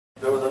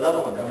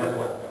another one, the fifth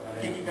one.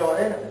 Keep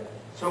going in.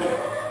 So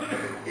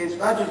it's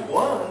not just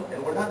one,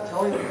 and we're not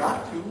telling them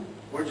not to.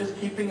 We're just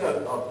keeping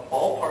a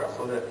ballpark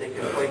so that they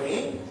can play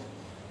games.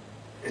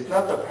 It's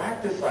not the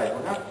practice side.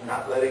 We're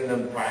not letting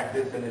them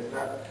practice, and it's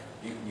not,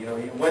 you know,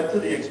 you went to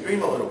the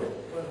extreme a little bit.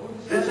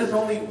 This is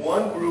only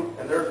one group,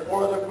 and there's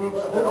 4 other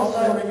groups that also...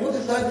 Who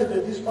decided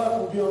that this park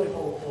will be only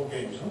for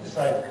games? Who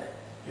decided?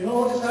 You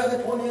know who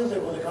decided 20 years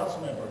ago? The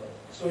council member.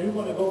 So you're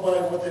going to go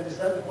by what they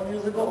decided 20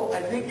 years ago?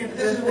 I think it's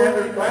been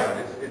standard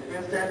practice. It's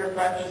been standard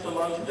practice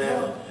amongst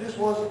them. This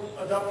was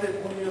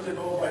adopted 20 years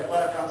ago by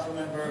a council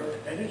member,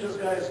 and you just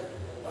guys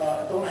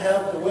don't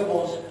have the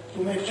huevos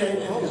to make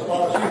change in this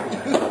policy.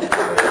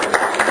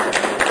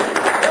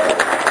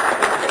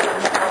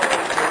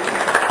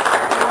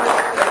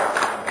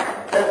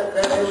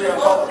 That's really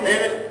uncalled for,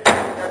 David.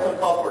 That's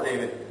uncalled for,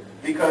 David.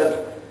 Because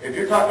if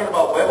you're talking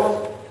about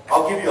huevos,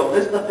 I'll give you a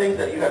list of things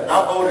that you have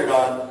not voted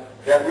on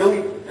that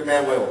really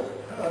demand huevos.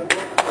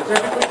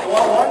 Specifically, you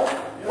want one?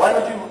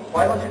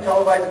 Why don't you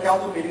televise the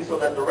council meeting so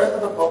that the rest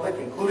of the public,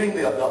 including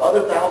the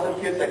other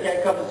 1,000 kids that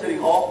can't come to City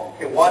Hall,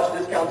 can watch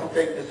this council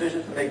take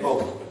decisions to make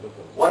votes?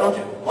 Why don't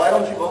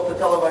you vote to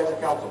televise the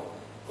council?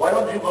 Why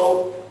don't you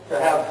vote to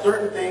have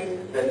certain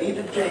things that need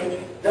to change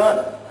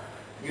done?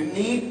 You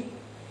need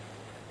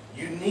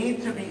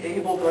to be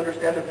able to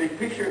understand the big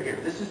picture here.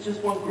 This is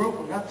just one group.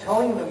 We're not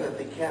telling them that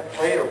they can't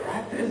play or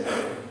practice.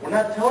 We're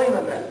not telling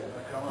them that.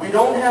 We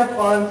don't have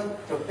funds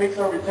to fix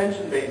our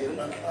retention basins,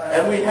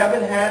 and we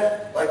haven't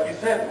had, like you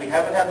said, we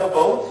haven't had the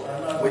votes,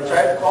 which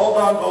I've called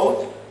on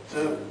votes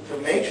to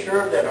make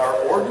sure that our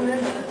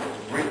ordinance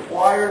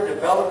require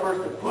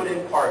developers to put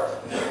in parks.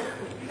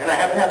 And I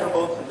haven't had the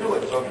votes to do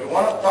it. So if you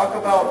want to talk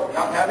about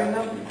not having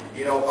them,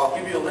 you know, I'll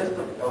give you a list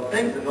of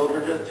things, and those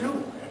are just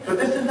 2. But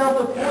this is not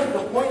the point.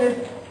 The point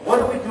is, what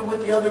do we do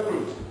with the other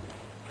groups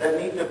that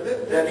need to play?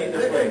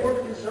 They can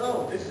work this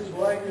out. This is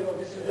why, you know,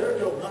 this is their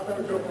job, not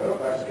our job to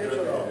work our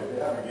schedule out.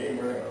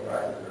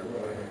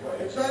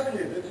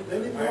 Exactly. They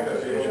need to work the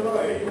schedule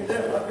out between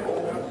them, not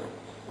between us.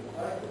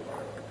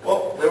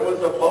 Well, there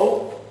was a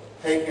vote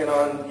taken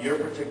on your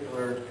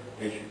particular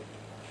issue.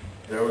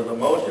 There was a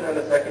motion and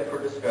a second for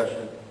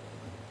discussion.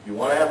 You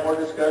want to have more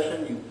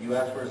discussion? You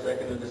ask for a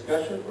second of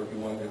discussion, or do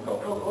you want to call?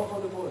 No, call for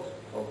the votes.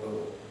 Call for the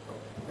vote.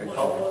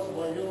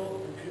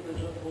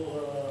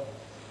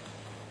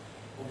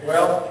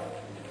 Well,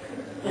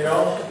 you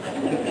know,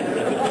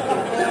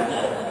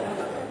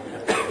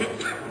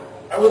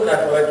 I was an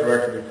athletic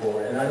director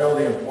before, and I know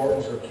the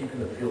importance of keeping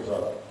the fields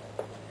up.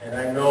 And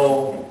I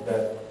know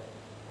that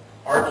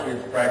our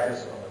kids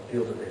practice on the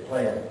fields that they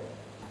play in.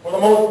 For the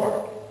most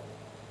part,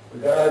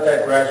 we've got to let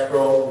that grass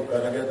grow. We've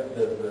got to get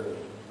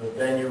the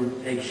venue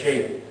take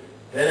shape.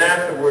 Then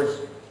afterwards,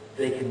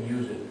 they can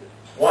use it.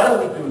 Why don't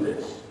we do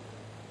this?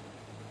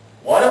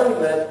 Why don't we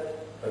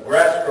let the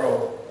grass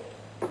grow,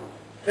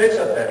 fix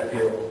up that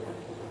field,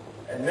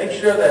 and make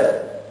sure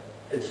that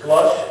it's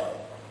lush,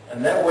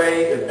 and that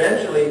way,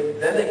 eventually,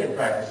 then they can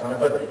practice on it.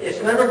 But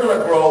it's never going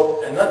to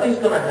grow, and nothing's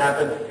going to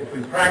happen if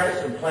we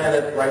practice and plan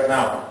it right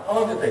now.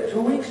 How long does it take?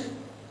 2 weeks?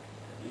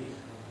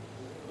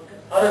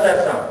 How does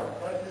that sound?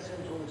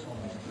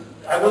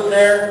 I was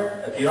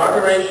there at the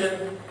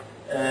inauguration,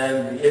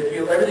 and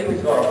everything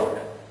is going to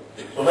work.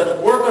 So let's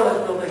work on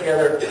this field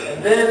together,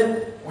 and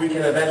then we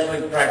can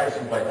eventually practice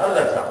and play. How does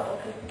that sound?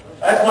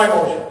 That's my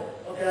motion.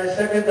 Okay, I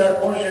second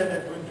that motion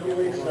that in 2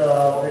 weeks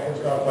they can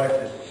start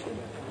practice.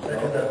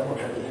 Second that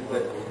motion.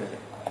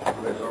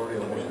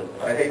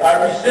 I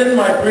rescind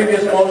my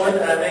previous motion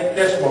and I make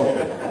this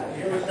motion.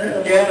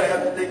 Again, I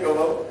have to take a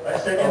vote. I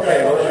second Okay,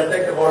 that well, motion. I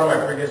take the vote on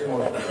my previous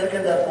motion.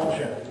 Second that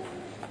motion.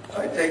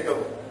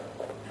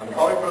 I'm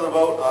calling for the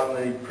vote on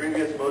the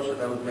previous motion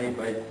that was made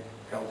by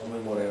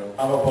Councilman Moreno.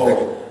 I'm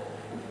opposed.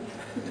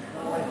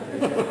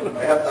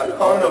 I'm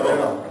calling a vote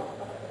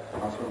now.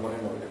 Councilman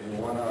Moreno, if you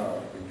want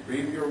to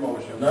retrieve your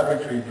motion. Not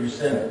retrieve,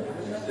 rescind.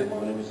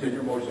 Rescind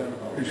your motion.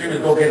 Retrieve is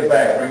go get it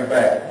back, bring it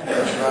back.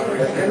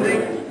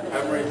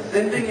 I'm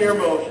rescinding your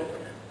motion.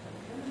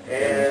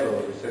 And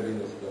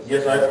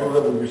yes, I approve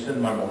that we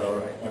rescind my motion. All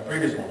right. My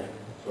previous motion.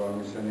 So I'm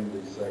rescinding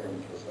the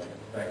second.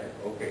 Thank you.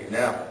 okay,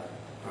 now,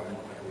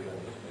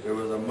 there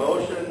was a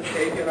motion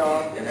taken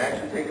on, an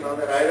action taken on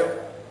that item.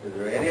 Is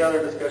there any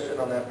other discussion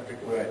on that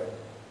particular item?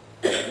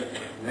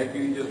 Maybe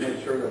you just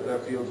make sure that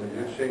that field's in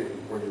good shape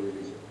before you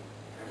release it.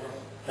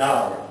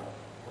 Now,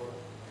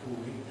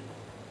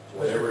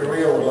 Mr.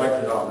 Carrillo would like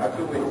to know. Not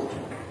 2 weeks.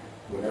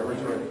 Whenever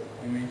it's ready.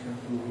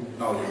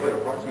 No, you said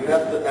approximately. You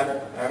have to,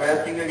 I'm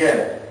asking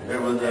again.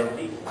 There was an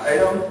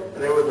item,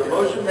 there was a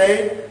motion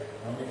made,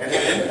 and it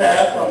didn't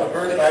pass on the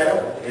first item.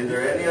 Is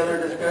there any other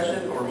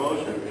discussion or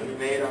motion to be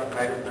made on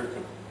item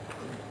 13?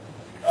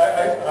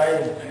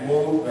 I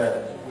move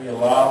that we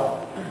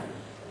allow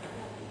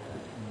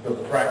the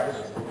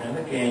practice and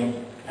the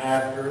game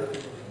after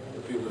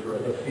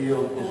the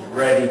field is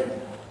ready,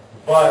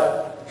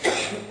 but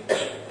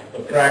the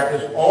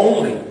practice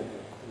only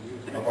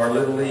of our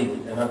little league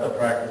and not the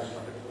practice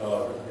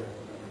of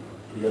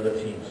the other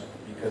teams,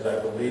 because I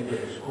believe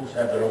that the schools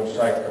have their own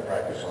site to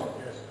practice on.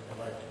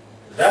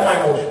 Is that my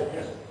motion?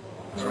 Yes.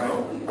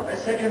 I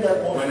second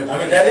that motion. I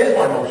mean, that is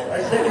my motion.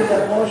 I second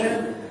that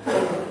motion.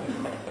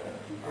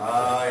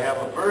 I have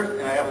a first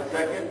and I have a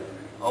second.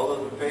 All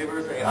those in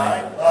favor say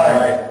aye.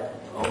 Aye.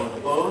 All those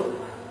opposed?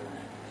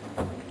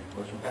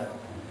 Motion passed.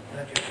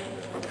 Thank you.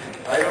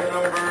 Item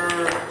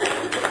number,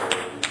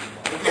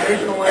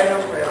 informational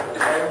items, we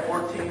have item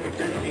 14 and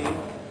 15.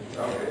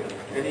 Okay.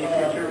 Any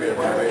future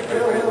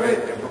requests? Wait,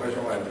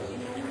 informational items.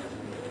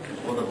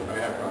 Hold on. I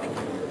have problems.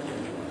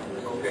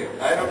 Okay,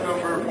 item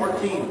number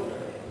 14,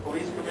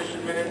 Police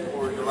Commission minutes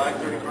for July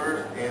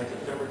 31st and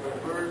September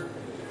 21st.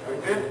 Are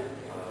we good?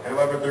 Item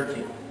number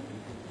 13.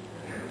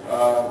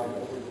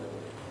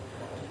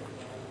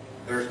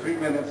 There's three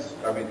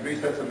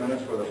sets of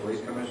minutes for the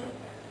police commission.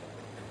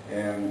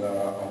 And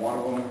on one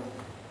of them,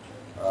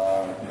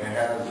 it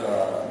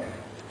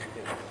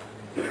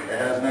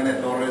has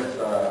Nene Torres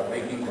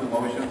making two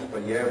motions,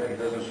 but yet he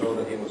doesn't show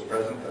that he was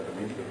present at the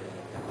meeting.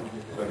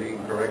 So he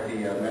can correct the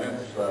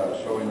minutes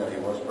showing that he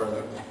was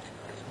present.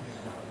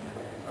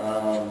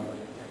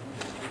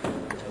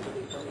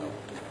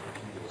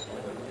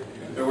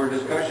 There were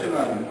discussion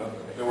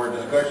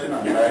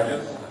on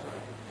badges,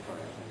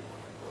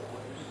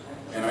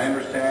 and I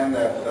understand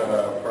that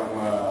there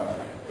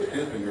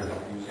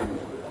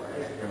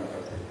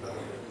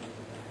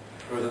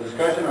was a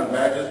discussion on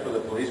badges for the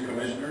police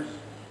commissioners.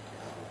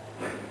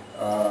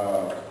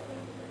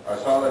 I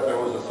saw that there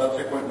was a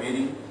subsequent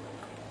meeting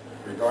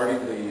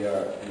regarding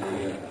the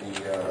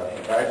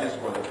badges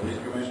for the police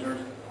commissioners,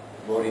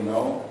 voting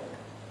no.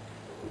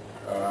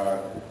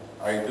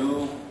 I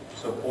do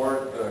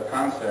support the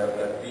concept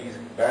that these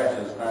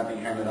badges not be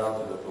handed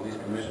out to the police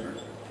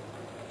commissioners.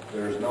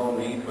 There's no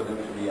need for them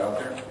to be out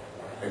there,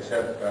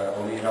 except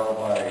only held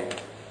by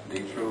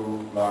the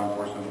true law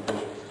enforcement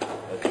officials.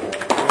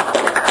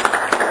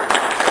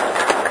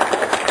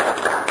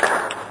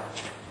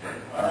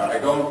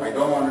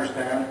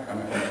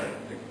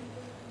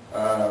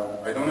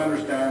 I don't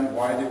understand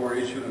why they were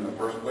issued in the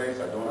first place.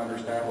 I don't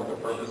understand what the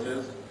purpose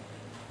is.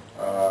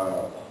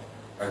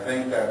 I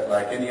think that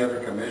like any other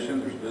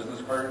commission, there's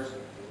business cards,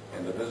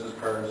 and the business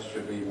cards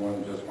should be more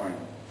than just fine.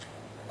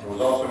 There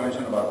was also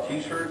mention about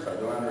T-shirts. I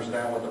don't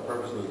understand what the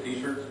purpose of the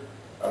T-shirts.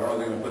 I don't know if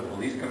they're going to put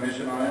police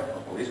commission on it,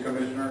 or police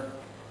commissioner.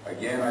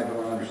 Again, I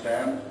don't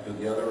understand. Do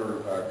the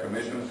other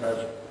commissions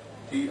have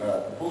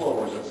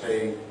pullovers that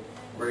say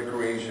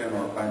recreation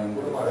or planning,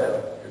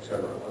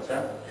 etc.? What's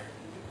that?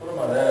 What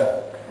about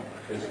that?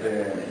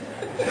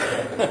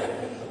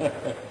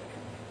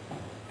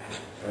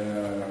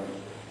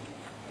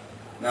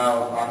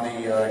 Now, on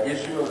the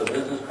issue of the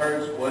business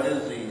cards, what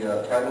is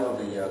the title of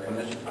the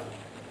commission?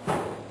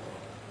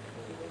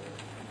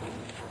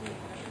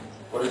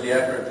 What is the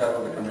accurate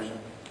title of the commission?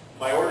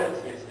 My ordinance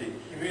is the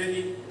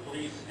Community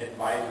Police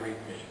Advisory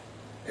Commission.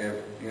 If,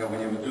 when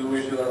you do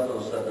issue out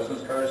those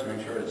business cards, make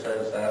sure it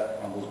says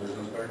that on those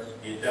business cards?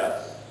 It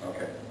does.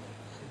 Okay.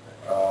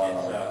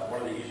 It's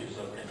one of the issues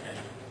of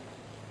contention.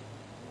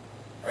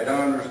 I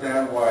don't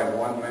understand why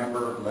one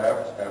member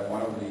left at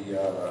one of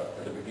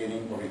at the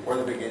beginning, or before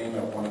the beginning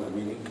of one of the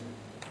meetings.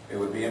 It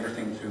would be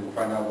interesting to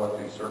find out what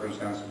the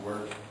circumstances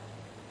were.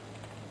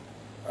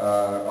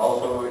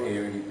 Also,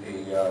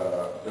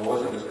 there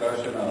was a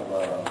discussion of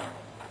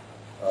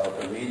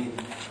the meeting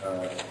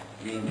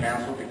being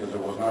canceled because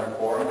there was not a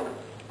quorum.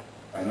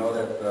 I know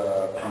that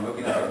from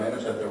looking at the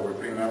minutes that there were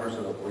 3 members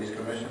of the police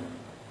commission.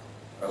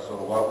 So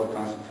what would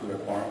constitute a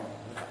quorum?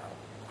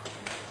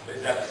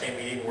 Is that the same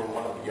meeting where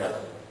one of them? Yes.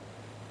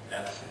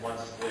 That's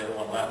once the other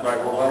one left. Right,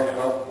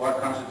 well,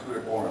 what constitutes a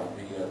quorum?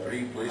 The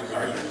 3 police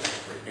commissioners?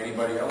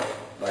 Anybody else?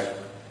 Like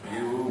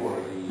you or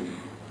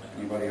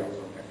anybody else?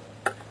 Okay.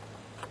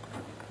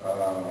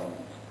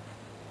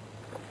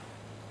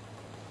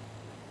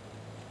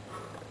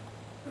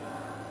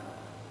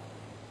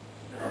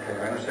 Okay,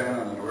 I understand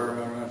on the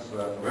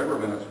November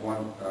minutes,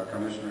 one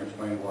commissioner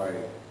explained why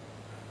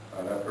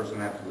that person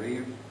had to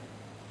leave.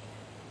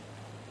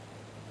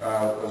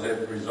 Was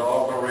it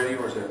resolved already,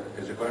 or is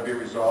it going to be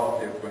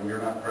resolved if when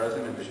you're not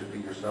present, if it should be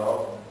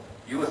yourself?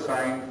 You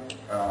assigned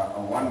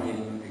on one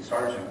meeting a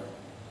sergeant,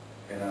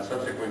 and a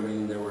subsequent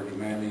meeting they were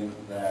demanding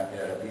that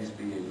it at least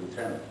be a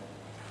lieutenant.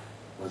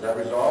 Was that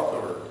resolved,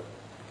 or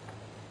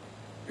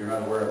you're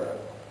not aware of that?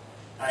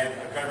 I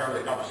can't remember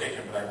the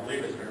conversation, but I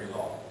believe it's been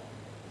resolved.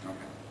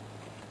 Okay.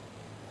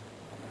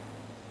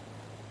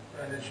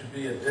 And it should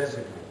be a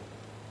designate.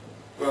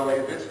 Well,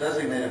 if it's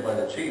designated by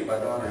the chief, I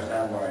don't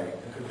understand why.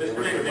 This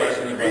particular case,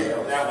 the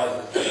reason that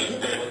was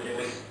it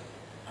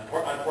was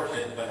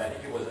unfortunate, but I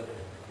think it was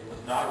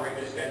not a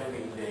regular scheduled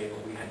meeting day,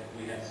 but we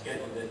had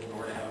scheduled it in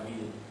order to have a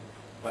meeting.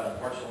 But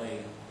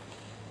unfortunately,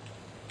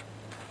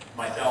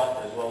 myself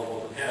as well as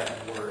both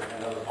lieutenants were at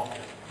another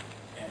function,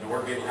 and in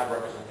order to be able to have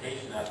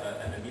representation at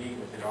the meeting,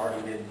 which had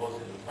already been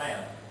posted in the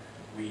plan,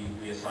 we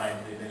assigned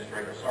the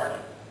administrator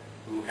sergeant,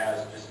 who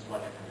has just as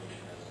much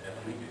information as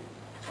we do.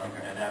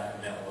 Okay. And that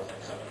wasn't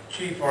acceptable.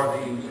 Chief, are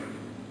the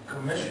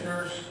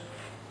commissioners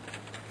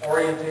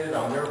orientated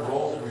on their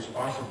roles and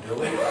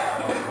responsibilities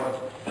on what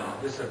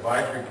this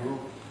advisory group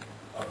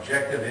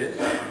objective is?